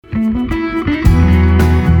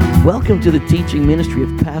Welcome to the teaching ministry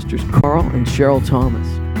of Pastors Karl and Cheryl Thomas.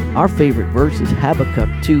 Our favorite verse is Habakkuk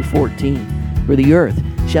 2:14. For the earth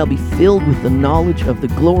shall be filled with the knowledge of the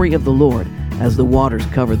glory of the Lord as the waters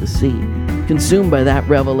cover the sea. Consumed by that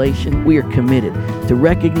revelation, we are committed to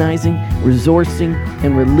recognizing, resourcing,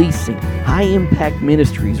 and releasing high-impact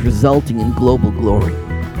ministries resulting in global glory,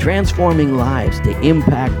 transforming lives to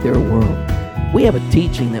impact their world. We have a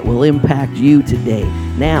teaching that will impact you today.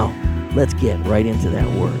 Now, let's get right into that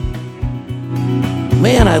word.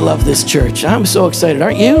 Man, I love this church. I'm so excited.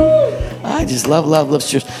 Aren't you? I just love this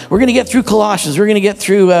church. We're going to get through Colossians. We're going to get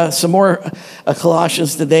through some more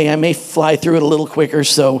Colossians today. I may fly through it a little quicker.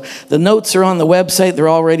 So the notes are on the website. They're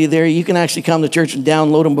already there. You can actually come to church and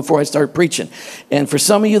download them before I start preaching. And for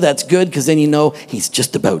some of you, that's good because then you know he's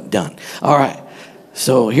just about done. All right.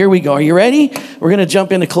 So here we go. Are you ready? We're going to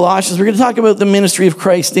jump into Colossians. We're going to talk about the ministry of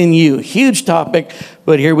Christ in you. Huge topic,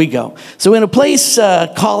 but here we go. So in a place,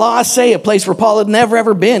 Colossae, a place where Paul had never,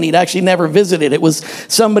 ever been. He'd actually never visited. It was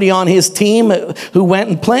somebody on his team who went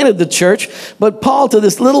and planted the church. But Paul, to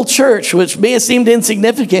this little church, which may have seemed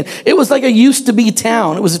insignificant, it was like a used-to-be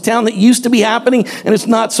town. It was a town that used to be happening, and it's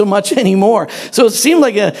not so much anymore. So it seemed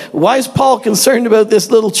like, why is Paul concerned about this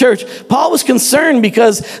little church? Paul was concerned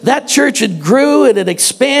because that church had grew, it had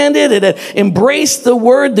expanded, it had embraced the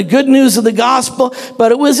word, the good news of the gospel,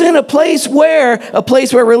 but it was in a place where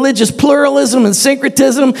religious pluralism and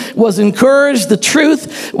syncretism was encouraged. The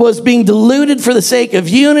truth was being diluted for the sake of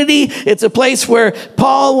unity. It's a place where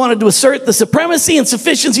Paul wanted to assert the supremacy and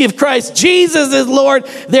sufficiency of Christ. Jesus is Lord,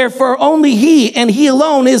 therefore only He and He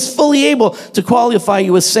alone is fully able to qualify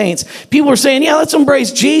you as saints. People were saying, yeah, let's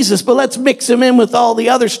embrace Jesus, but let's mix Him in with all the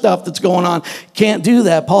other stuff that's going on. Can't do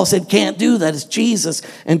that. Paul said, can't do that. It's Jesus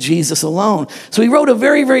and Jesus alone. So he wrote a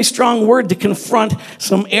very, very strong word to confront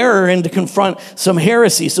some error and to confront some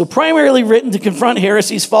heresy. So primarily written to confront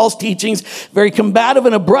heresies, false teachings, very combative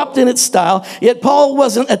and abrupt in its style. Yet Paul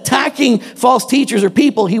wasn't attacking false teachers or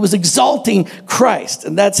people. He was exalting Christ.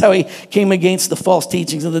 And that's how he came against the false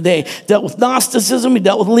teachings of the day. Dealt with Gnosticism. He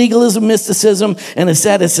dealt with legalism, mysticism, and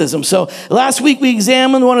asceticism. So last week we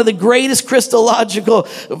examined one of the greatest Christological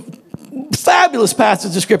fabulous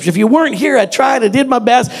passage of Scripture. If you weren't here, I tried, I did my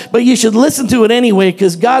best, but you should listen to it anyway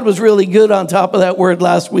because God was really good on top of that word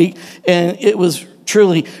last week, and it was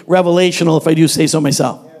truly revelational, if I do say so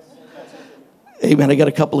myself. Amen. I got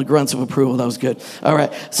a couple of grunts of approval. That was good. All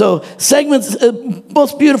right. So segments,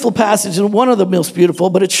 most beautiful passage, and one of the most beautiful,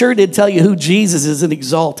 but it sure did tell you who Jesus is and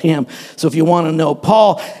exalt Him. So if you want to know,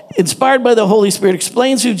 Paul, inspired by the Holy Spirit,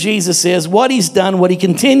 explains who Jesus is, what He's done, what He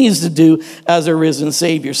continues to do as a risen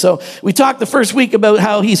Savior. So we talked the first week about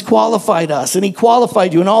how He's qualified us, and He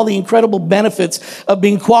qualified you, and all the incredible benefits of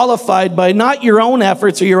being qualified by not your own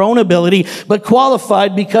efforts or your own ability, but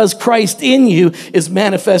qualified because Christ in you is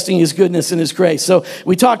manifesting His goodness and His grace. So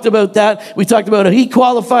we talked about that. We talked about how He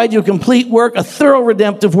qualified you a complete work, a thorough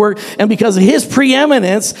redemptive work, and because of His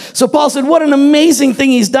preeminence. So Paul said, what an amazing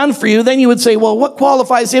thing He's done for you. Then you would say, well, what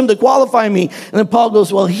qualifies Him to qualify me? And then Paul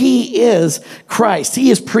goes, well, He is Christ. He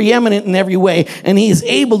is preeminent in every way, and He is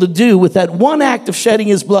able to do with that one act of shedding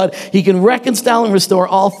His blood, He can reconcile and restore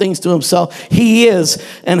all things to Himself. He is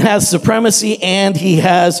and has supremacy, and He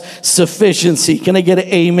has sufficiency. Can I get an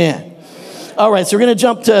amen? All right, so we're going to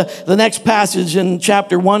jump to the next passage in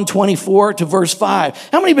chapter 1:24 to verse 5.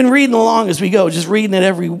 How many have been reading along as we go? Just reading it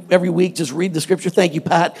every week. Just read the scripture. Thank you,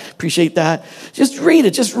 Pat. Appreciate that. Just read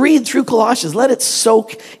it. Just read through Colossians. Let it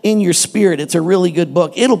soak in your spirit. It's a really good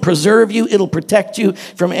book. It'll preserve you. It'll protect you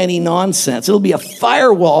from any nonsense. It'll be a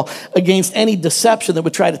firewall against any deception that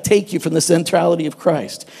would try to take you from the centrality of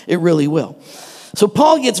Christ. It really will. So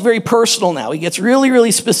Paul gets very personal now. He gets really,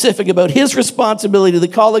 really specific about his responsibility, the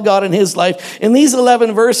call of God in his life. In these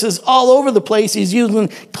 11 verses, all over the place, he's using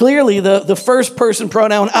clearly the first person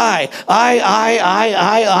pronoun I.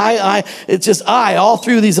 It's just I all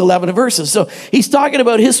through these 11 verses. So he's talking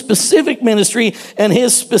about his specific ministry and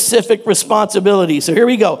his specific responsibility. So here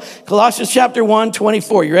we go. Colossians chapter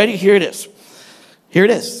 1:24. You ready? Here it is. Here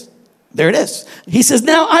it is. There it is. He says,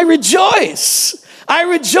 now I rejoice. I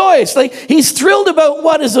rejoice. Like he's thrilled about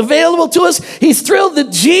what is available to us. He's thrilled that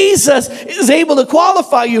Jesus is able to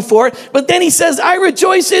qualify you for it. But then he says, I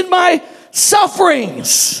rejoice in my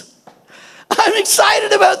sufferings. I'm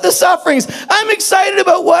excited about the sufferings. I'm excited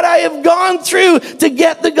about what I have gone through to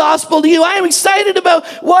get the gospel to you. I am excited about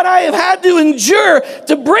what I have had to endure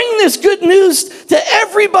to bring this good news to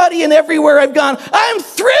everybody and everywhere I've gone. I'm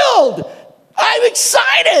thrilled. I'm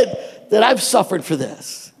excited that I've suffered for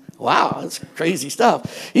this. Wow, that's crazy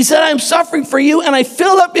stuff. He said, I'm suffering for you, and I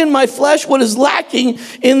fill up in my flesh what is lacking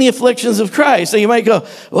in the afflictions of Christ. So you might go,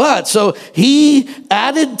 what? So he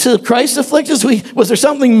added to Christ's afflictions? Was there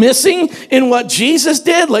something missing in what Jesus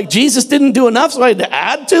did? Like Jesus didn't do enough, so I had to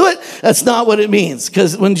add to it? That's not what it means.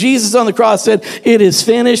 Because when Jesus on the cross said, it is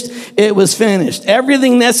finished, it was finished.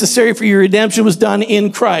 Everything necessary for your redemption was done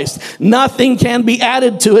in Christ. Nothing can be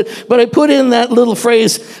added to it. But I put in that little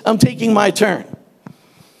phrase, I'm taking my turn.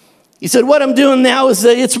 He said, what I'm doing now is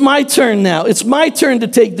that it's my turn now. It's my turn to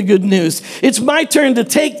take the good news. It's my turn to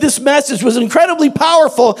take this message. It was incredibly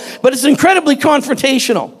powerful, but it's incredibly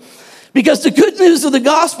confrontational. Because the good news of the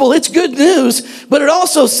gospel, it's good news, but it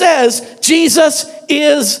also says Jesus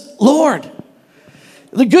is Lord.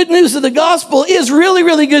 The good news of the gospel is really,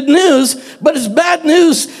 really good news, but it's bad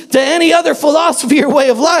news to any other philosophy or way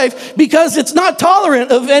of life because it's not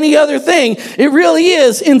tolerant of any other thing. It really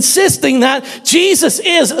is insisting that Jesus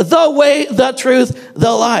is the way, the truth,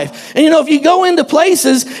 the life. And if you go into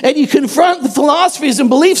places and you confront the philosophies and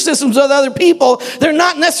belief systems of other people, they're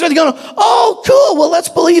not necessarily going, oh, cool, well, let's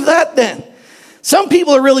believe that then. Some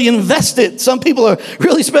people are really invested. Some people are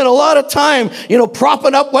really spend a lot of time,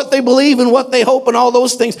 propping up what they believe and what they hope and all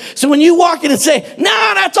those things. So when you walk in and say,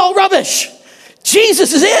 nah, that's all rubbish.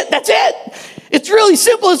 Jesus is it. That's it. It's really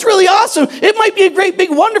simple. It's really awesome. It might be a great, big,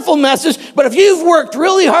 wonderful message, but if you've worked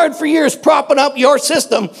really hard for years propping up your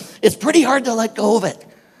system, it's pretty hard to let go of it.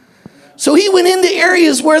 So he went into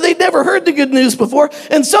areas where they'd never heard the good news before,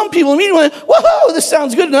 and some people immediately went, whoa, this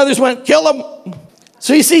sounds good, and others went, kill him.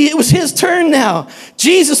 So you see, it was his turn now.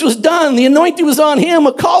 Jesus was done. The anointing was on him.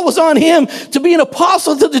 A call was on him to be an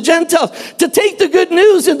apostle to the Gentiles, to take the good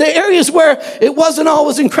news into areas where it wasn't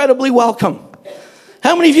always incredibly welcome.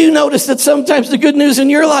 How many of you notice that sometimes the good news in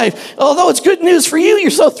your life, although it's good news for you, you're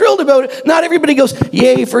so thrilled about it, not everybody goes,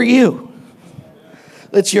 yay for you.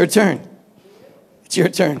 It's your turn. It's your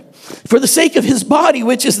turn. For the sake of his body,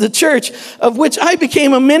 which is the church, of which I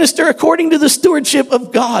became a minister according to the stewardship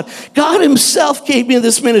of God. God himself gave me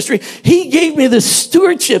this ministry. He gave me this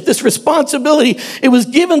stewardship, this responsibility. It was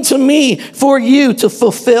given to me for you to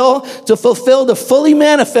fulfill, to fully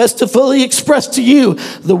manifest, to fully express to you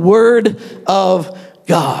the word of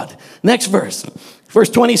God. Next verse. Verse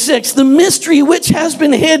 26, the mystery which has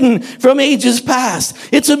been hidden from ages past.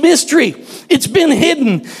 It's a mystery. It's been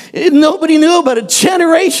hidden. Nobody knew about it.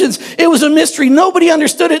 Generations, it was a mystery. Nobody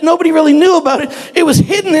understood it. Nobody really knew about it. It was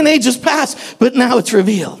hidden in ages past, but now it's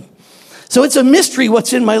revealed. So it's a mystery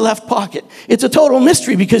what's in my left pocket. It's a total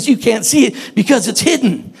mystery because you can't see it because it's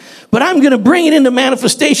hidden. But I'm going to bring it into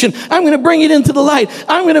manifestation. I'm going to bring it into the light.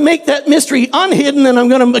 I'm going to make that mystery unhidden, and I'm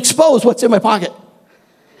going to expose what's in my pocket.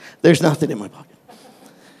 There's nothing in my pocket.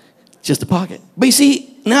 Just a pocket. But you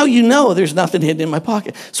see, now you know there's nothing hidden in my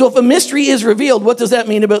pocket. So if a mystery is revealed, what does that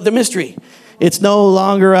mean about the mystery? It's no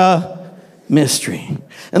longer a mystery.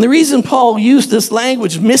 And the reason Paul used this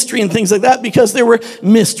language, mystery and things like that, because there were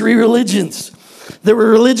mystery religions. There were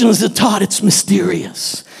religions that taught it's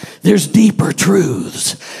mysterious. There's deeper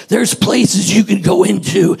truths. There's places you can go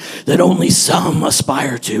into that only some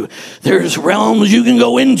aspire to. There's realms you can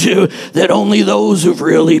go into that only those who've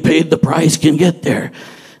really paid the price can get there.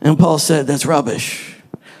 And Paul said, that's rubbish.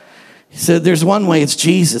 He said, there's one way, it's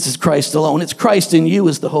Jesus, it's Christ alone. It's Christ in you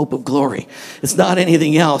is the hope of glory. It's not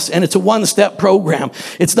anything else. And it's a one-step program.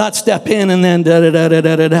 It's not step in and then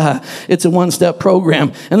da-da-da-da-da-da. It's a one-step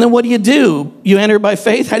program. And then what do? You enter by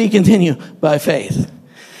faith. How do you continue? By faith.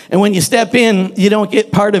 And when you step in, you don't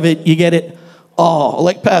get part of it, you get it all.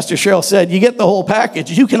 Like Pastor Cheryl said, you get the whole package.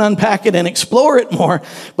 You can unpack it and explore it more,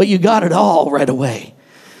 but you got it all right away.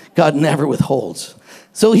 God never withholds.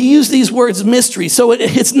 So he used these words, mystery. So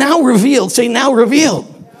it's now revealed. Say, now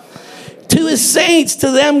revealed. To his saints,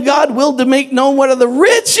 to them God willed to make known what are the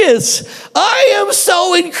riches. I am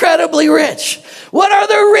so incredibly rich. What are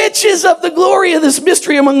the riches of the glory of this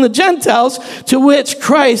mystery among the Gentiles, to which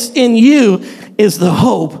Christ in you is the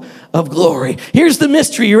hope of glory. Here's the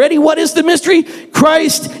mystery. You ready? What is the mystery?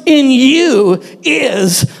 Christ in you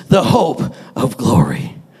is the hope of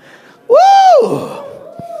glory. Woo!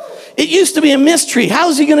 It used to be a mystery.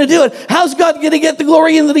 How's he going to do it? How's God going to get the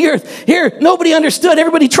glory into the earth? Here, nobody understood.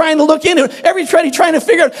 Everybody trying to look into it. Everybody trying to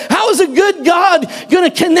figure out, how is a good God going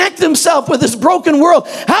to connect himself with this broken world?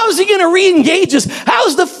 How is he going to re-engage us? How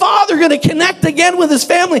is the Father going to connect again with his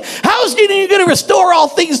family? How is he going to restore all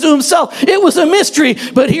things to himself? It was a mystery,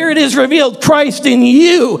 but here it is revealed. Christ in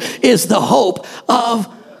you is the hope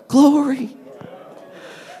of glory.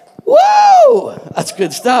 Whoa! That's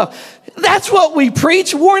good stuff. That's what we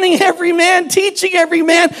preach, warning every man, teaching every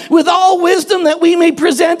man with all wisdom that we may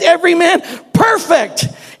present every man perfect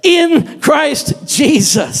in Christ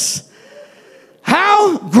Jesus.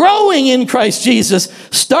 How? Growing in Christ Jesus,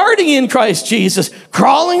 starting in Christ Jesus,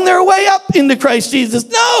 crawling their way up into Christ Jesus.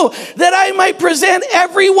 No, that I might present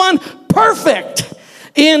everyone perfect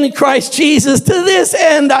in Christ Jesus. To this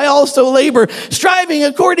end I also labor, striving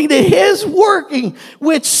according to his working,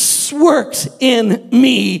 which works in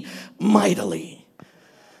me mightily.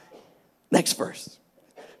 Next verse.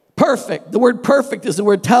 Perfect. The word perfect is the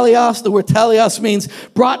word teleos. The word teleos means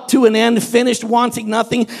brought to an end, finished, wanting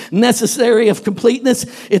nothing, necessary of completeness.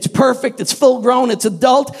 It's perfect. It's full grown. It's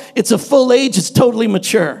adult. It's a full age. It's totally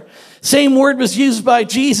mature. Same word was used by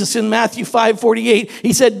Jesus in Matthew 5:48.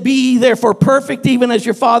 He said, be ye therefore perfect, even as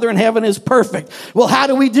your Father in heaven is perfect. Well, how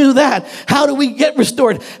do we do that? How do we get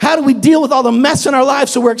restored? How do we deal with all the mess in our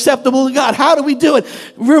lives so we're acceptable to God? How do we do it?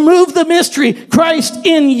 Remove the mystery. Christ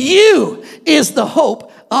in you is the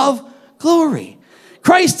hope of glory.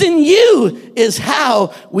 Christ in you is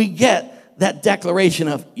how we get that declaration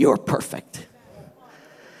of you're perfect.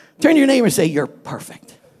 Turn to your neighbor and say, you're perfect.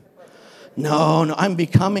 No, I'm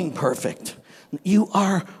becoming perfect. You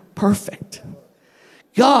are perfect.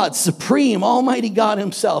 God, supreme, almighty God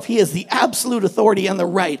himself, he is the absolute authority and the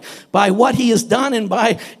right by what he has done and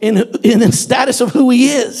by in the status of who he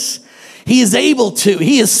is. He is able to.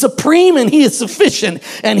 He is supreme and he is sufficient.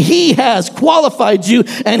 And he has qualified you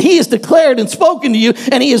and he has declared and spoken to you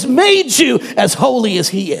and he has made you as holy as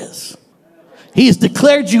he is. He has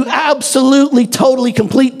declared you absolutely, totally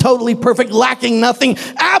complete, totally perfect, lacking nothing,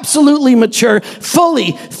 absolutely mature,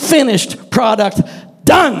 fully finished product,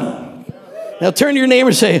 done. Now turn to your neighbor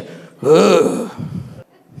and say, oh.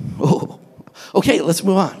 Okay, let's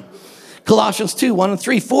move on. Colossians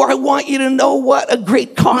 2:1-3. For I want you to know what a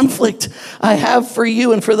great conflict I have for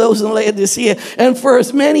you and for those in Laodicea, and for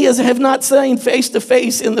as many as have not seen face to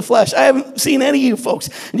face in the flesh. I haven't seen any of you folks.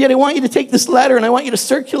 And yet I want you to take this letter and I want you to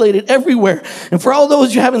circulate it everywhere. And for all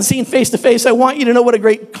those you haven't seen face to face, I want you to know what a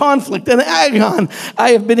great conflict and agon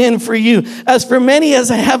I have been in for you. As for many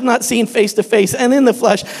as I have not seen face to face and in the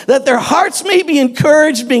flesh, that their hearts may be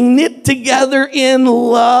encouraged, being knit together in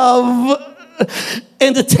love,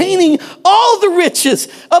 and attaining all the riches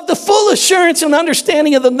of the full assurance and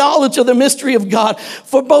understanding of the knowledge of the mystery of God,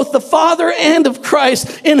 for both the Father and of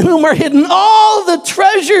Christ, in whom are hidden all the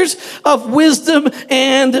treasures of wisdom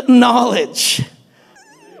and knowledge.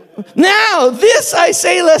 Now, this I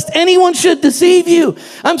say lest anyone should deceive you.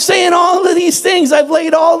 I'm saying all of these things. I've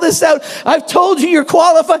laid all this out. I've told you you're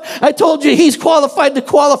qualified. I told you he's qualified to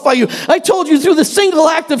qualify you. I told you through the single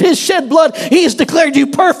act of his shed blood, he has declared you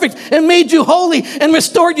perfect and made you holy and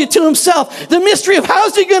restored you to himself. The mystery of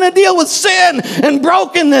how's he going to deal with sin and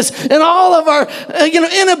brokenness and all of our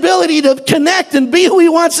inability to connect and be who he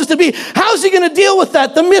wants us to be. How's he going to deal with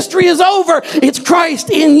that? The mystery is over. It's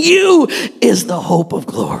Christ in you is the hope of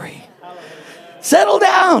glory. Settle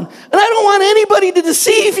down. And I don't want anybody to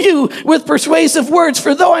deceive you with persuasive words.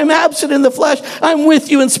 For though I'm absent in the flesh, I'm with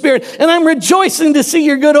you in spirit. And I'm rejoicing to see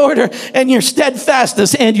your good order and your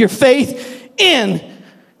steadfastness and your faith in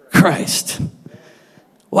Christ.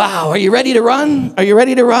 Wow. Are you ready to run? Are you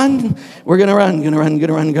ready to run? We're going to run.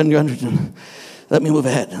 Let me move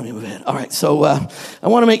ahead. All right. So I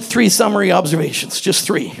want to make 3 summary observations. Just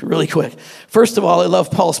 3 really quick. First of all, I love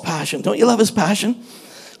Paul's passion. Don't you love his passion?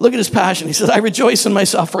 Look at his passion. He says, I rejoice in my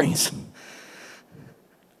sufferings.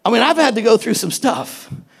 I mean, I've had to go through some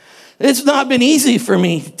stuff. It's not been easy for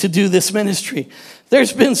me to do this ministry.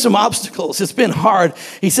 There's been some obstacles. It's been hard.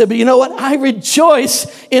 He said, but you know what? I rejoice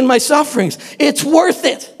in my sufferings. It's worth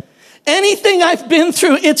it. Anything I've been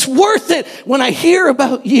through, it's worth it. When I hear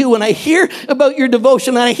about you, when I hear about your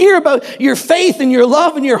devotion, and I hear about your faith and your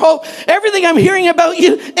love and your hope, everything I'm hearing about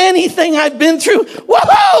you, anything I've been through,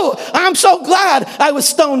 whoa! I'm so glad I was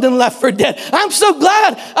stoned and left for dead. I'm so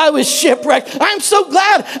glad I was shipwrecked. I'm so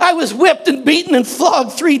glad I was whipped and beaten and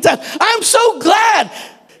flogged 3 times. I'm so glad.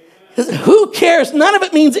 Who cares? None of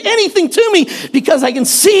it means anything to me because I can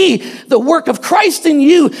see the work of Christ in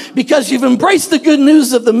you because you've embraced the good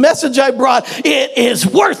news of the message I brought. It is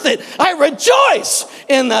worth it. I rejoice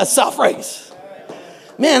in the sufferings.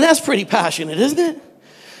 Man, that's pretty passionate, isn't it?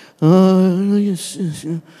 It's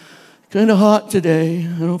kind of hot today. I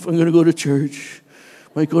don't know if I'm going to go to church.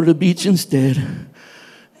 Might go to the beach instead.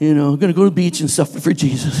 I'm going to go to the beach and suffer for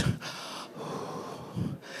Jesus.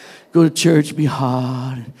 Go to church, be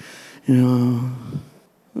hot. Aren't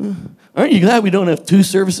you glad we don't have 2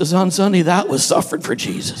 services on Sunday? That was suffering for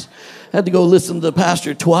Jesus. I had to go listen to the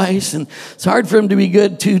pastor twice, and it's hard for him to be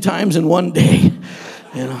good 2 times in one day.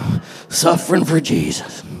 Suffering for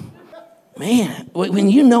Jesus. Man, when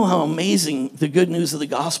you know how amazing the good news of the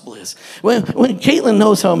gospel is, when Caitlin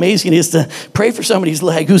knows how amazing it is to pray for somebody's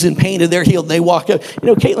leg who's in pain and they're healed and they walk out,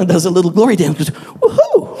 Caitlin does a little glory dance, goes,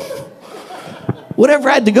 woohoo! Whatever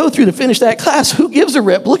I had to go through to finish that class, who gives a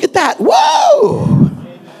rip? Look at that, whoa!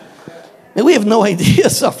 And we have no idea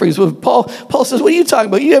sufferings. Paul says, what are you talking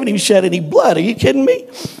about? You haven't even shed any blood. Are you kidding me?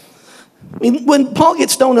 I mean, when Paul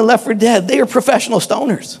gets stoned and left for dead, they are professional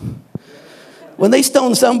stoners. When they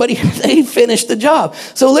stoned somebody, they finished the job.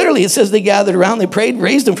 So literally, it says they gathered around, they prayed,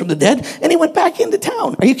 raised him from the dead, and he went back into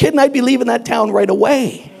town. Are you kidding? I'd be leaving that town right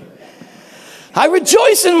away. I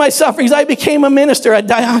rejoice in my sufferings. I became a minister, a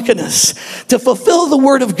diaconus, to fulfill the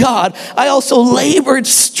word of God. I also labored,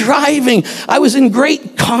 striving. I was in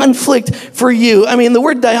great conflict for you. I mean, the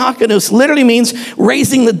word diaconus literally means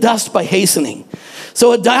raising the dust by hastening.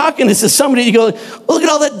 So a diaconus is somebody you go, look at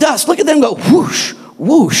all that dust. Look at them go, whoosh,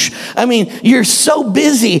 whoosh. I mean, you're so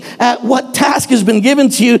busy at what task has been given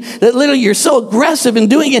to you that literally you're so aggressive in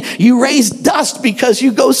doing it. You raise dust because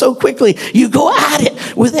you go so quickly. You go at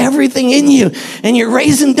it with everything in you and you're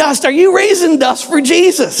raising dust. Are you raising dust for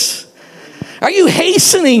Jesus? Are you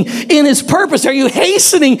hastening in his purpose? Are you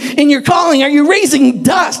hastening in your calling? Are you raising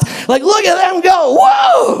dust? Like, look at them go,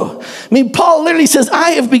 whoa! I mean, Paul literally says,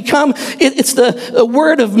 I have become, it's the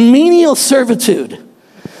word of menial servitude.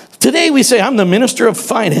 Today we say, I'm the minister of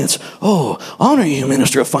finance. Oh, honor you,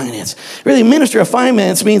 minister of finance. Really, minister of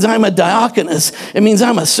finance means I'm a diaconus. It means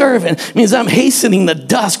I'm a servant. It means I'm hastening the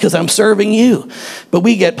dust because I'm serving you. But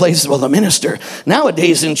we get places, well, the minister.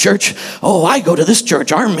 Nowadays in church, oh, I go to this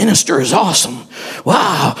church. Our minister is awesome.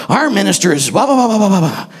 Wow, our minister is blah, blah, blah, blah,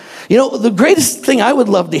 blah, blah. The greatest thing I would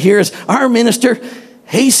love to hear is our minister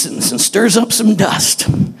hastens and stirs up some dust.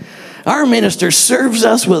 Our minister serves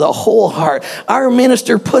us with a whole heart. Our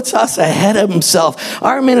minister puts us ahead of himself.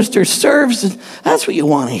 Our minister serves. That's what you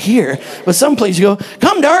want to hear. But some places you go,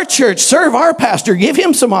 come to our church, serve our pastor, give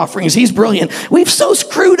him some offerings. He's brilliant. We've so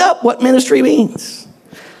screwed up what ministry means.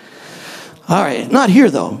 All right, not here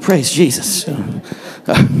though. Praise Jesus.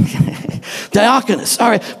 Diaconus. All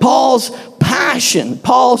right, Paul's passion.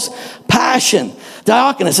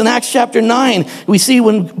 Diaconus. In Acts chapter 9, we see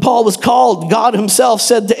when Paul was called, God himself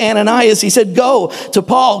said to Ananias, he said, go to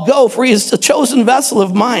Paul, go, for he is a chosen vessel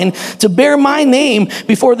of mine to bear my name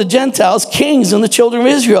before the Gentiles, kings, and the children of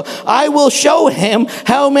Israel. I will show him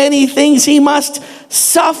how many things he must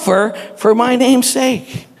suffer for my name's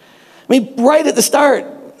sake. I mean, right at the start,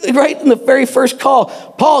 right in the very first call,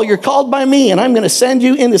 Paul, you're called by me, and I'm going to send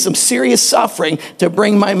you into some serious suffering to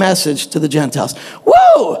bring my message to the Gentiles.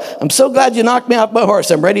 Whoa! I'm so glad you knocked me off my horse.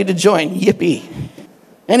 I'm ready to join. Yippee.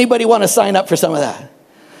 Anybody want to sign up for some of that?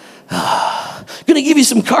 Going to give you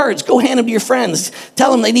some cards. Go hand them to your friends.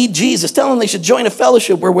 Tell them they need Jesus. Tell them they should join a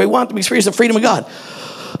fellowship where we want to experience the freedom of God.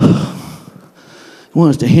 You want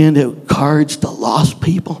us to hand out cards to lost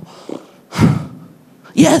people?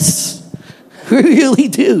 Yes. We really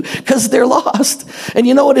do, because they're lost. And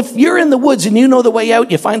you know what? If you're in the woods and you know the way out,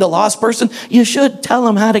 you find a lost person, you should tell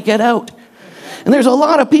them how to get out. And there's a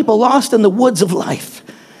lot of people lost in the woods of life,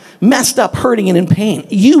 messed up, hurting, and in pain.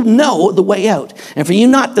 You know the way out. And for you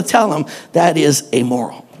not to tell them, that is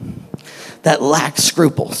immoral. That lacks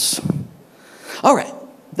scruples. All right.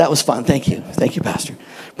 That was fun. Thank you. Thank you, Pastor.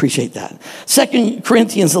 Appreciate that. 2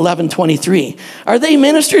 Corinthians 11:23. Are they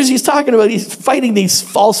ministers? He's talking about, he's fighting these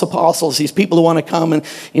false apostles, these people who want to come and,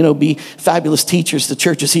 be fabulous teachers to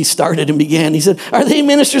churches he started and began. He said, are they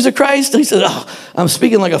ministers of Christ? He said, I'm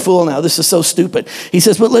speaking like a fool now. This is so stupid. He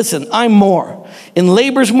says, but listen, I'm more. In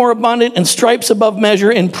labors more abundant, in stripes above measure,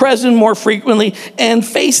 in prison more frequently, and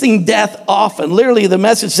facing death often. Literally, the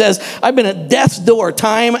message says, I've been at death's door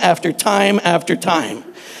time after time after time.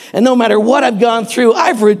 And no matter what I've gone through,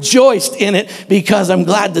 I've rejoiced in it because I'm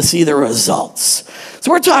glad to see the results.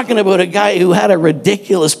 So we're talking about a guy who had a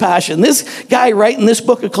ridiculous passion. This guy writing this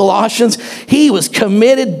book of Colossians, he was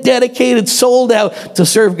committed, dedicated, sold out to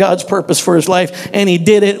serve God's purpose for his life. And he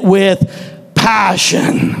did it with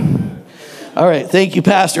passion. All right, thank you,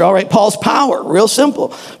 Pastor. All right, Paul's power, real simple.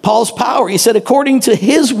 Paul's power, he said, according to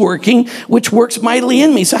his working, which works mightily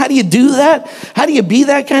in me. So how do you do that? How do you be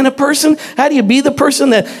that kind of person? How do you be the person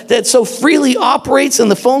that so freely operates in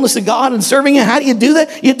the fullness of God and serving him? How do you do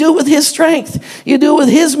that? You do it with his strength. You do it with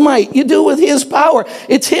his might. You do it with his power.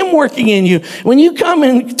 It's him working in you. When you come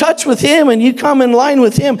in touch with him and you come in line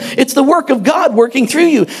with him, it's the work of God working through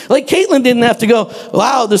you. Like Caitlin didn't have to go,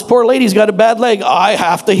 wow, this poor lady's got a bad leg. I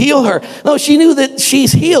have to heal her. No, she knew that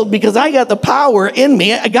she's healed because I got the power in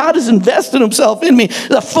me. God has invested himself in me.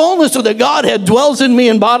 The fullness of the Godhead dwells in me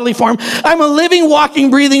in bodily form. I'm a living, walking,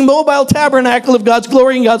 breathing, mobile tabernacle of God's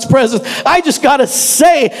glory and God's presence. I just got to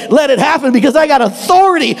say, let it happen, because I got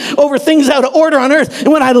authority over things out of order on earth.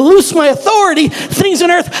 And when I loose my authority, things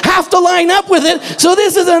on earth have to line up with it. So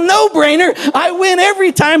this is a no-brainer. I win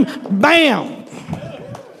every time. Bam.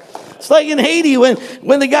 It's like in Haiti when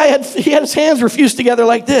the guy had his hands were fused together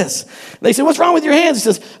like this. They said, "What's wrong with your hands?"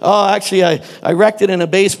 He says, "Oh, actually, I wrecked it in a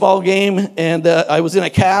baseball game, and I was in a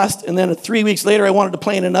cast. And then 3 weeks later, I wanted to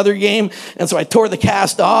play in another game, and so I tore the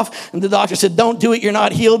cast off. And the doctor said, 'Don't do it. You're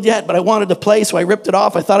not healed yet.' But I wanted to play, so I ripped it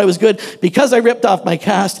off. I thought I was good. Because I ripped off my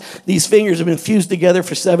cast, these fingers have been fused together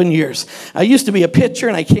for 7 years. I used to be a pitcher,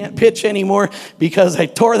 and I can't pitch anymore because I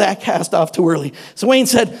tore that cast off too early." So Wayne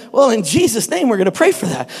said, "Well, in Jesus' name, we're going to pray for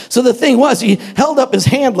that." So the thing was, he held up his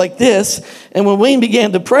hand like this, and when Wayne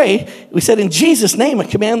began to pray, we said, "In Jesus' name, I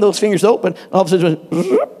command those fingers to open." And all of a sudden, it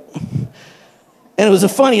went, and it was the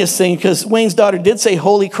funniest thing, because Wayne's daughter did say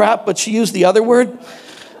 "holy crap," but she used the other word.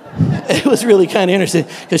 It was really kind of interesting,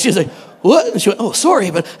 because she was like, "What?" And she went, "Oh, sorry."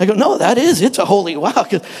 But I go, "No, it's a holy wow."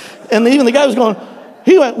 And even the guy was going,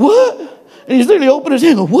 he went, "What?" And he's literally opened his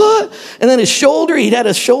hand and go, "What?" And then his shoulder, he'd had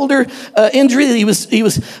a shoulder injury. He was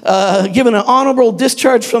given an honorable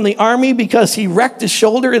discharge from the army because he wrecked his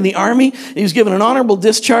shoulder in the army. He was given an honorable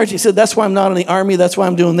discharge. He said, "That's why I'm not in the army. That's why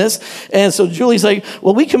I'm doing this." And so Julie's like,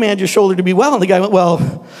 "Well, we command your shoulder to be well." And the guy went, "Well,"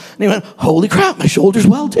 and he went, "Holy crap, my shoulder's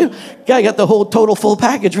well too." Guy got the whole total full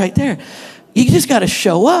package right there. You just got to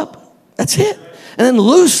show up. That's it. And then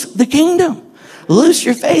loose the kingdom. Loose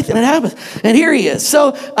your faith, and it happens. And here he is.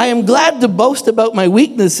 "So I am glad to boast about my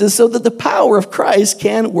weaknesses so that the power of Christ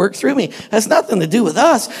can work through me." Has nothing to do with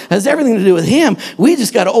us. Has everything to do with him. We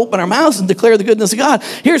just got to open our mouths and declare the goodness of God.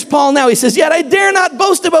 Here's Paul now. He says, "Yet I dare not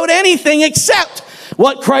boast about anything except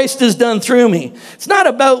what Christ has done through me." It's not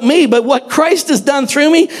about me, but what Christ has done through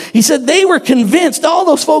me. He said they were convinced, all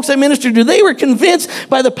those folks I ministered to, they were convinced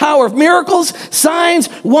by the power of miracles, signs,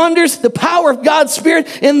 wonders, the power of God's Spirit.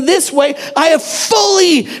 In this way, I have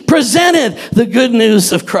fully presented the good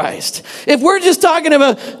news of Christ. If we're just talking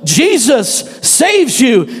about Jesus saves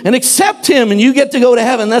you and accept him and you get to go to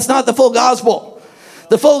heaven, that's not the full gospel.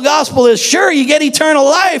 The full gospel is, sure, you get eternal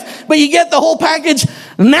life, but you get the whole package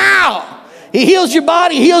now. He heals your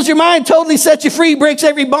body, heals your mind, totally sets you free, breaks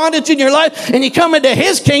every bondage in your life, and you come into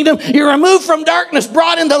his kingdom. You're removed from darkness,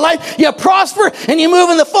 brought into light. You prosper, and you move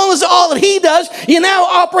in the fullness of all that he does. You now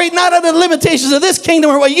operate not under the limitations of this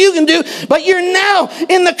kingdom or what you can do, but you're now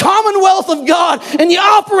in the commonwealth of God, and you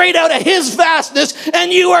operate out of his vastness,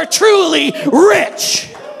 and you are truly rich.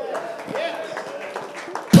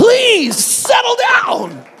 Please settle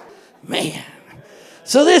down. Man.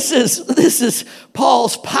 So this is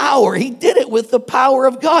Paul's power. He did it with the power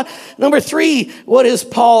of God. Number 3, what is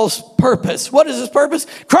Paul's purpose? What is his purpose?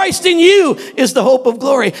 Christ in you is the hope of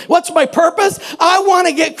glory. What's my purpose? I want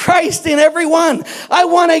to get Christ in everyone. I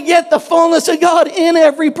want to get the fullness of God in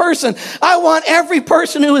every person. I want every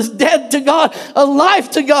person who is dead to God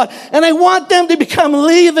alive to God. And I want them to become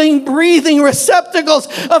living, breathing receptacles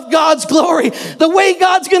of God's glory. The way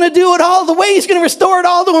God's going to do it all, the way he's going to restore it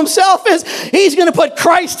all to himself is he's going to put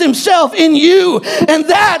Christ himself in you. And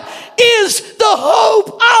that is the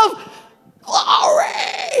hope of glory.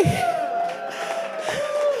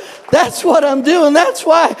 That's what I'm doing. That's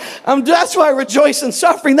why I rejoice in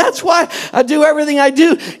suffering. That's why I do everything I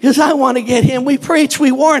do, because I want to get him. We preach,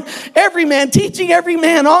 we warn every man, teaching every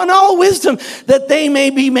man on all wisdom, that they may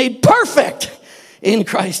be made perfect in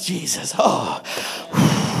Christ Jesus. Oh.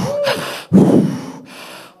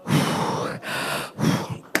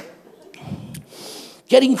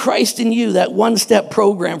 Getting Christ in you, that one-step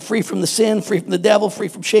program, free from the sin, free from the devil, free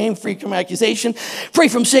from shame, free from accusation, free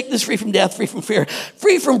from sickness, free from death, free from fear,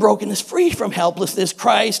 free from brokenness, free from helplessness.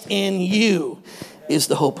 Christ in you is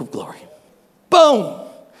the hope of glory. Boom.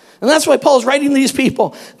 And that's why Paul's writing to these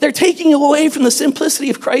people. They're taking away from the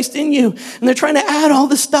simplicity of Christ in you. And they're trying to add all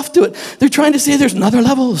this stuff to it. They're trying to say there's other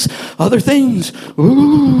levels, other things.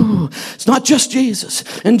 Ooh, it's not just Jesus.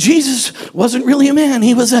 And Jesus wasn't really a man.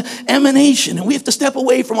 He was an emanation. And we have to step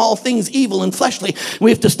away from all things evil and fleshly.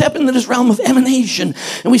 We have to step into this realm of emanation.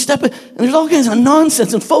 And we step in, and there's all kinds of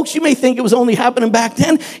nonsense. And folks, you may think it was only happening back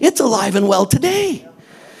then. It's alive and well today.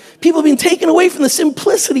 People have been taken away from the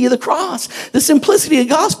simplicity of the cross, the simplicity of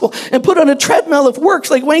the gospel, and put on a treadmill of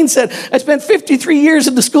works. Like Wayne said, I spent 53 years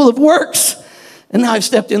in the school of works, and now I've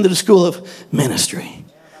stepped into the school of ministry.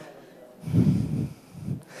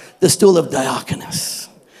 The school of diakonos.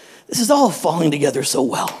 This is all falling together so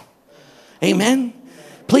well. Amen?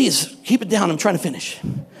 Please, keep it down. I'm trying to finish.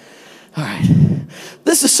 All right.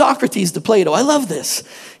 This is Socrates to Plato. I love this.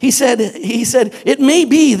 He said, it may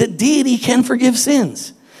be that deity can forgive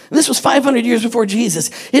sins. This was 500 years before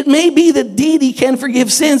Jesus. It may be that deity can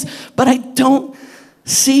forgive sins, but I don't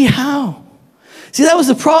see how. See, that was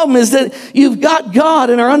the problem, is that you've got God,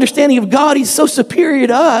 and our understanding of God, he's so superior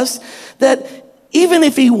to us that even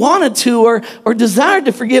if he wanted to or desired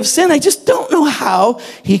to forgive sin, I just don't know how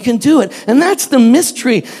he can do it. And that's the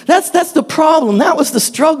mystery. That's the problem. That was the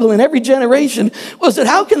struggle in every generation, was that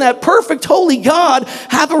how can that perfect, holy God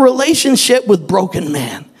have a relationship with broken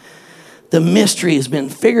man? The mystery has been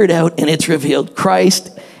figured out, and it's revealed.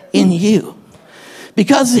 Christ in you.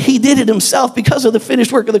 Because he did it himself, because of the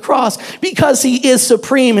finished work of the cross, because he is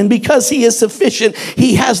supreme and because he is sufficient,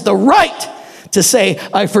 he has the right to say,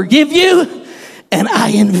 I forgive you, and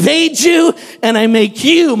I invade you, and I make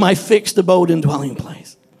you my fixed abode and dwelling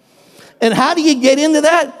place. And how do you get into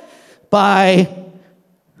that? By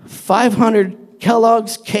 500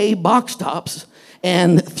 Kellogg's K box tops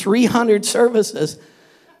and 300 services,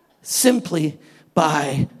 simply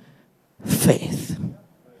by faith.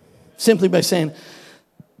 Simply by saying,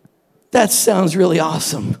 that sounds really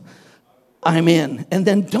awesome. I'm in. And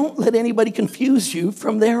then don't let anybody confuse you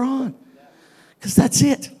from there on. Because that's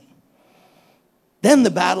it. Then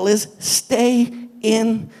the battle is stay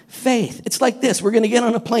in faith. It's like this. We're going to get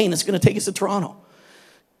on a plane. It's going to take us to Toronto.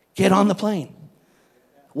 Get on the plane.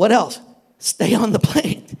 What else? Stay on the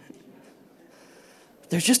plane.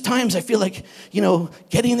 There's just times I feel like,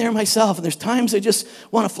 getting there myself. And there's times I just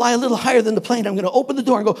want to fly a little higher than the plane. I'm going to open the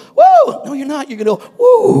door and go, whoa. No, you're not. You're going to go,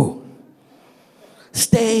 whoa.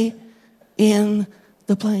 Stay in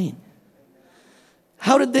the plane.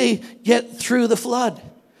 How did they get through the flood?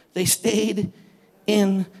 They stayed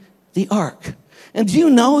in the ark. And do you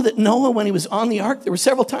know that Noah, when he was on the ark, there were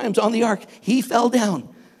several times on the ark, he fell down.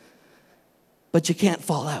 But you can't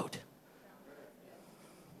fall out.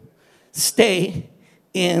 Stay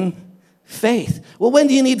in faith. Well, when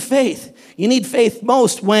do you need faith? You need faith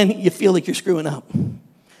most when you feel like you're screwing up.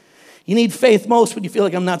 You need faith most when you feel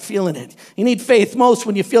like I'm not feeling it. You need faith most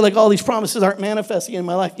when you feel like all these promises aren't manifesting in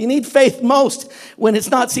my life. You need faith most when it's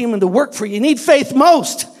not seeming to work for you. You need faith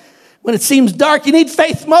most when it seems dark. You need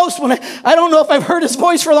faith most when I don't know if I've heard his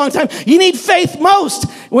voice for a long time. You need faith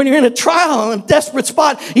most when you're in a trial and a desperate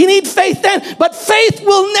spot. You need faith then, but faith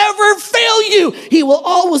will never fail you. He will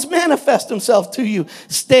always manifest himself to you.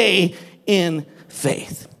 Stay in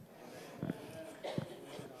faith.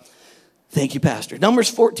 Thank you, Pastor. Numbers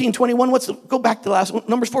 14:21. Go back to the last one.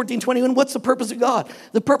 Numbers 14:21. What's the purpose of God?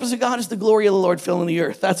 The purpose of God is the glory of the Lord filling the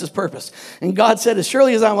earth. That's his purpose. And God said, as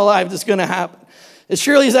surely as I'm alive, this is going to happen. As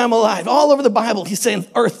surely as I'm alive. All over the Bible, he's saying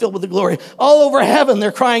earth filled with the glory. All over heaven,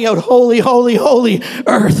 they're crying out, holy, holy, holy,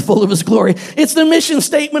 earth full of his glory. It's the mission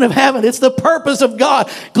statement of heaven. It's the purpose of God.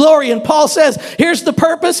 Glory. And Paul says, here's the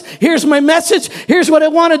purpose. Here's my message. Here's what I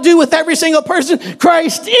want to do with every single person.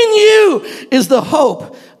 Christ in you is the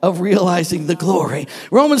hope of realizing the glory.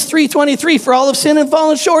 Romans 3:23, for all have sinned and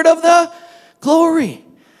fallen short of the glory.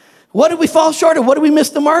 What did we fall short of? What did we miss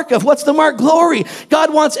the mark of? What's the mark? Glory.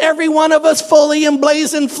 God wants every one of us fully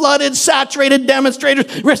emblazoned, flooded, saturated,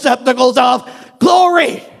 demonstrators, receptacles of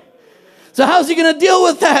glory. So how's he going to deal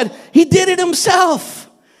with that? He did it himself.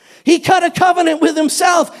 He cut a covenant with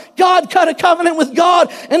himself. God cut a covenant with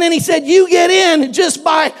God. And then he said, you get in just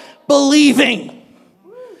by believing.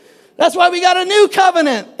 That's why we got a new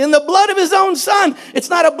covenant in the blood of his own son. It's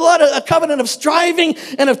not a covenant of striving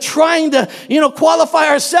and of trying to, qualify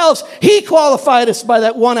ourselves. He qualified us by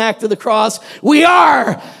that one act of the cross. We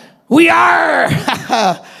are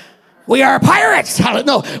pirates.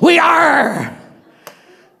 No, we are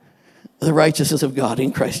the righteousness of God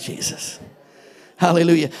in Christ Jesus.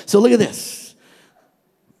 Hallelujah. So look at this.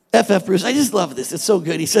 F.F. Bruce, I just love this. It's so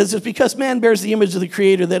good. He says, it's because man bears the image of the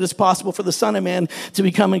Creator that it's possible for the Son of Man to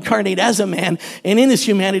become incarnate as a man and in his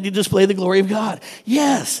humanity display the glory of God.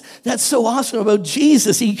 Yes, that's so awesome about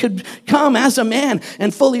Jesus. He could come as a man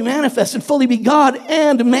and fully manifest and fully be God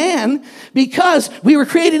and man because we were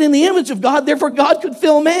created in the image of God. Therefore, God could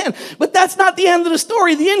fill man. But that's not the end of the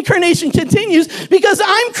story. The incarnation continues because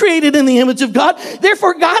I'm created in the image of God.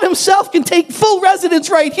 Therefore, God himself can take full residence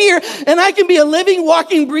right here and I can be a living,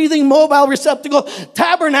 walking, breathing, mobile receptacle,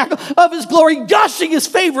 tabernacle of his glory, gushing his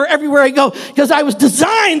favor everywhere I go, because I was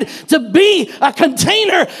designed to be a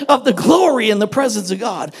container of the glory and the presence of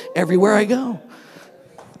God everywhere I go.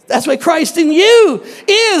 That's why Christ in you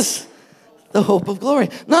is the hope of glory.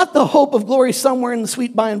 Not the hope of glory somewhere in the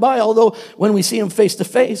sweet by and by, although when we see him face to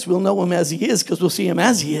face, we'll know him as he is because we'll see him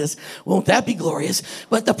as he is. Won't that be glorious?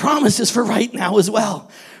 But the promise is for right now as well.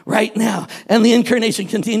 right now. And the incarnation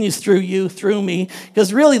continues through you, through me,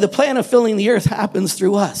 because really the plan of filling the earth happens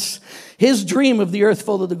through us. His dream of the earth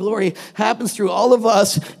full of the glory happens through all of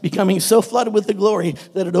us becoming so flooded with the glory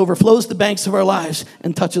that it overflows the banks of our lives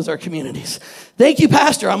and touches our communities. Thank you,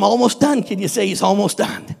 Pastor. I'm almost done. Can you say he's almost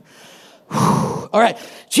done? Whew. All right.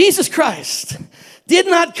 Jesus Christ did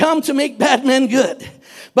not come to make bad men good,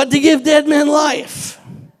 but to give dead men life.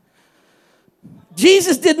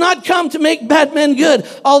 Jesus did not come to make bad men good.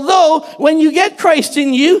 Although when you get Christ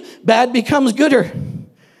in you, bad becomes gooder.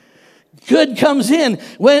 Good comes in.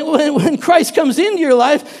 When Christ comes into your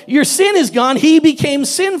life, your sin is gone. He became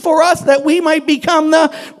sin for us that we might become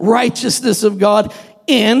the righteousness of God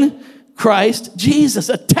in Christ Jesus.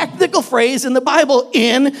 A technical phrase in the Bible,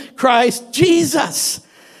 in Christ Jesus.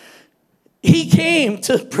 He came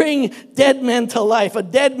to bring dead men to life. A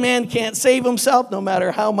dead man can't save himself no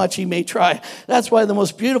matter how much he may try. That's why the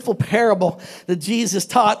most beautiful parable that Jesus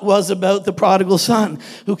taught was about the prodigal son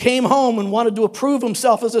who came home and wanted to approve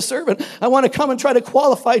himself as a servant. I want to come and try to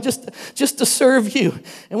qualify just to serve you.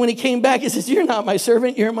 And when he came back, he says, you're not my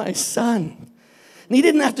servant, you're my son. And he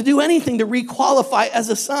didn't have to do anything to requalify as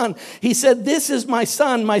a son. He said, this is my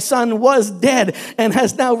son. My son was dead and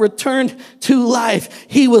has now returned to life.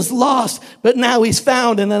 He was lost, but now he's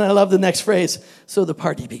found. And then I love the next phrase. So the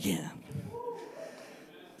party began.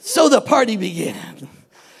 So the party began.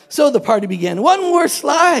 So the party began. One more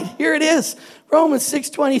slide. Here it is. Romans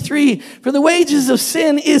 6:23. For the wages of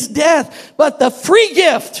sin is death, but the free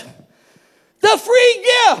gift, the free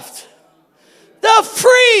gift, the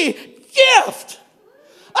free gift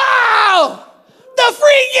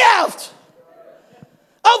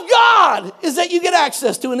of God is that you get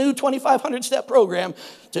access to a new 2,500 step program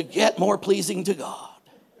to get more pleasing to God.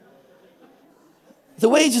 The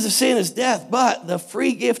wages of sin is death, but the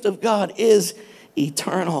free gift of God is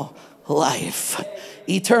eternal life.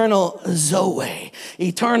 Eternal Zoe.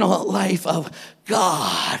 Eternal life of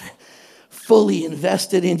God fully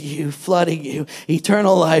invested in you, flooding you.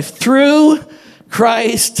 Eternal life through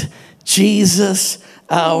Christ Jesus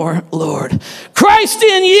our Lord. Christ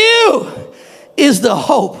in you is the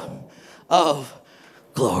hope of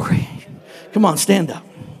glory. Come on, stand up.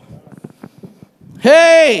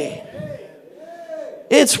 Hey,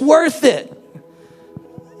 it's worth it.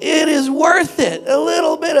 It is worth it. A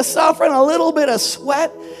little bit of suffering, a little bit of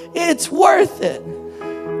sweat. It's worth it.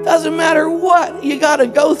 Doesn't matter what you got to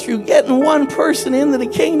go through getting one person into the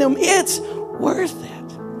kingdom. It's worth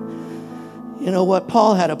it. You know what?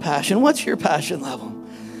 Paul had a passion. What's your passion level?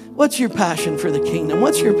 What's your passion for the kingdom?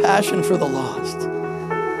 What's your passion for the lost?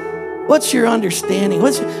 What's your understanding?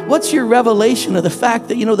 What's your revelation of the fact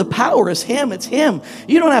that, the power is Him, it's Him.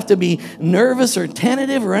 You don't have to be nervous or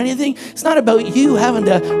tentative or anything. It's not about you having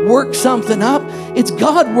to work something up. It's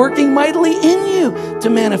God working mightily in you to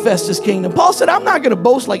manifest His kingdom. Paul said, I'm not going to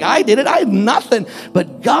boast like I did it. I had nothing,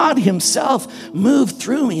 but God Himself moved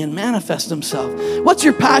through me and manifest Himself. What's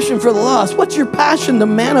your passion for the lost? What's your passion to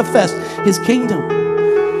manifest His kingdom?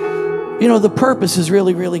 The purpose is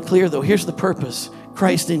really, really clear, though. Here's the purpose.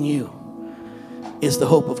 Christ in you is the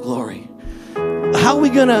hope of glory. How are we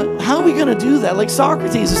gonna do that? Like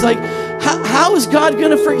Socrates is like, how is God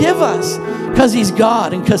gonna forgive us? Because He's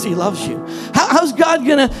God and because He loves you. How's God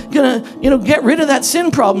gonna get rid of that sin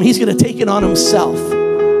problem? He's gonna take it on Himself.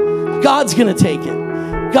 God's gonna take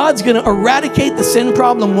it. God's gonna eradicate the sin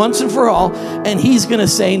problem once and for all, and He's gonna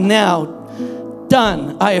say, now,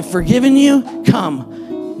 done. I have forgiven you. Come.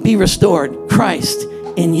 Be restored. Christ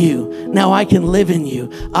in you. Now I can live in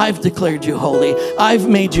you. I've declared you holy. I've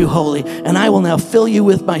made you holy. And I will now fill you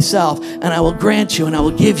with myself. And I will grant you and I will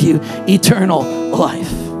give you eternal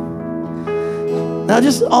life. Now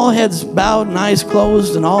just all heads bowed and eyes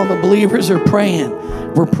closed and all the believers are praying.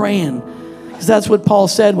 We're praying. Because that's what Paul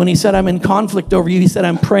said when he said, I'm in conflict over you. He said,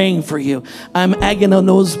 I'm praying for you. I'm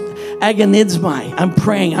agonizmai. I'm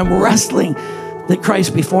praying. I'm wrestling that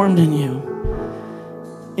Christ be formed in you.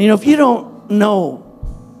 If you don't know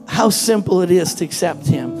how simple it is to accept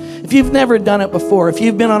Him, if you've never done it before, if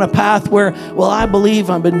you've been on a path where, I believe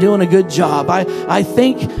I've been doing a good job. I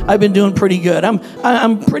think I've been doing pretty good.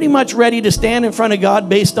 I'm pretty much ready to stand in front of God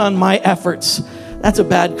based on my efforts. That's a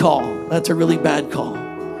bad call. That's a really bad call.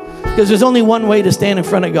 Because there's only one way to stand in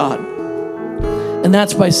front of God. And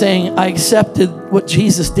that's by saying, I accepted what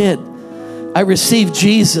Jesus did. I received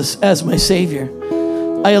Jesus as my Savior.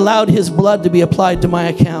 I allowed His blood to be applied to my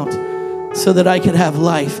account so that I could have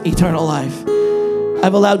life, eternal life.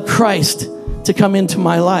 I've allowed Christ to come into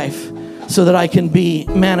my life so that I can be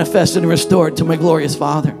manifested and restored to my glorious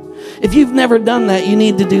Father. If you've never done that, you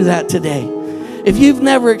need to do that today. if you've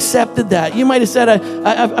never accepted that, you might have said,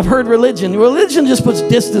 I've heard religion. Religion just puts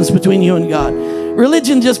distance between you and God.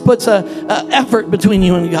 Religion just puts a effort between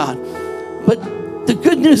you and God. But the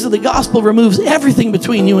good news of the gospel removes everything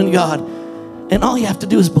between you and God. And all you have to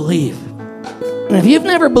do is believe. And if you've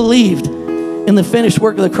never believed in the finished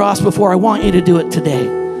work of the cross before, I want you to do it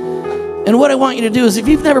today. And what I want you to do is, if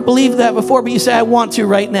you've never believed that before, but you say, I want to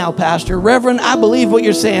right now, Pastor, Reverend, I believe what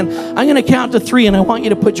you're saying. I'm going to count to 3, and I want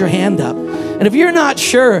you to put your hand up. And if you're not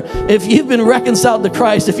sure if you've been reconciled to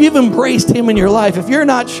Christ, if you've embraced him in your life, if you're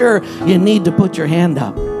not sure, you need to put your hand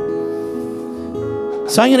up.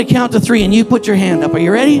 So I'm going to count to 3, and you put your hand up. Are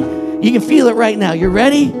you ready? You can feel it right now. You're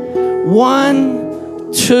ready?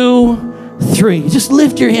 1, 2, 3. Just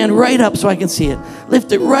lift your hand right up so I can see it.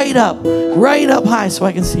 Lift it right up high so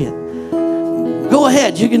I can see it. Go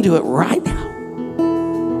ahead, you can do it right now.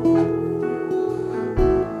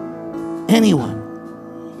 Anyone.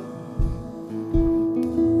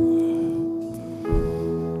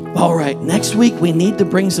 All right, next week we need to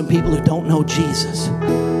bring some people who don't know Jesus.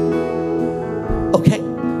 Okay?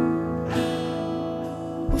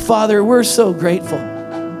 Father, we're so grateful.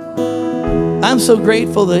 I'm so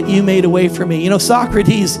grateful that you made a way for me. You know,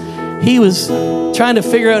 Socrates, he was trying to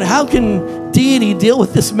figure out, how can deity deal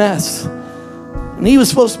with this mess? And he was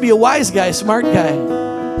supposed to be a wise guy, smart guy.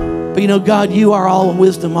 But you know, God, you are all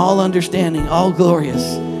wisdom, all understanding, all glorious.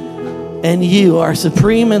 And you are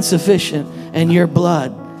supreme and sufficient, and your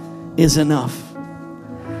blood is enough.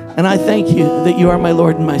 And I thank you that you are my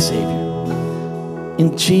Lord and my Savior.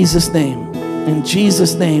 In Jesus'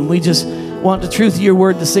 name, we just want the truth of your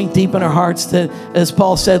word to sink deep in our hearts, that, as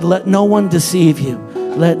Paul said, let no one deceive you.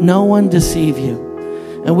 Let no one deceive you.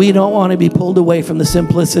 And we don't want to be pulled away from the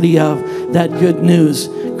simplicity of that good news.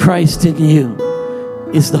 Christ in you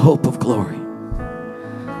is the hope of glory.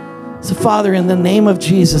 So, Father, in the name of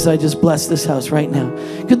Jesus, I just bless this house right now.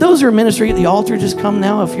 Could those who are ministry at the altar just come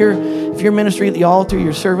now? If you're ministry at the altar,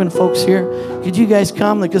 you're serving folks here, could you guys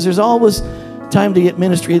come? Because there's always time to get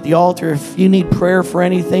ministry at the altar. If you need prayer for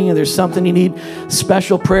anything, or there's something you need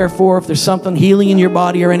special prayer for, if there's something healing in your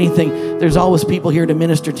body or anything, there's always people here to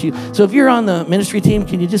minister to you. So if you're on the ministry team,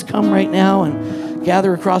 can you just come right now and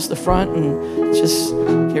gather across the front and just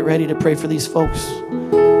get ready to pray for these folks?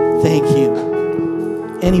 Thank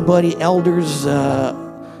you. Anybody, elders,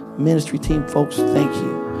 ministry team folks, thank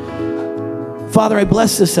you. Father, I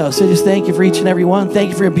bless this house. I just thank you for each and every one.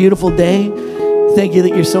 Thank you for a beautiful day. Thank you that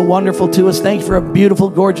you're so wonderful to us. Thank you for a beautiful,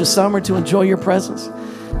 gorgeous summer to enjoy your presence.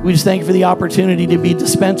 We just thank you for the opportunity to be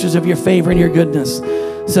dispensers of your favor and your goodness.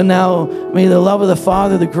 So now, may the love of the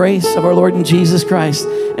Father, the grace of our Lord and Jesus Christ,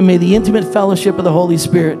 and may the intimate fellowship of the Holy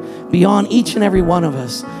Spirit be on each and every one of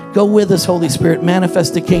us. Go with us, Holy Spirit.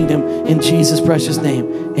 Manifest the kingdom in Jesus' precious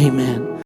name. Amen.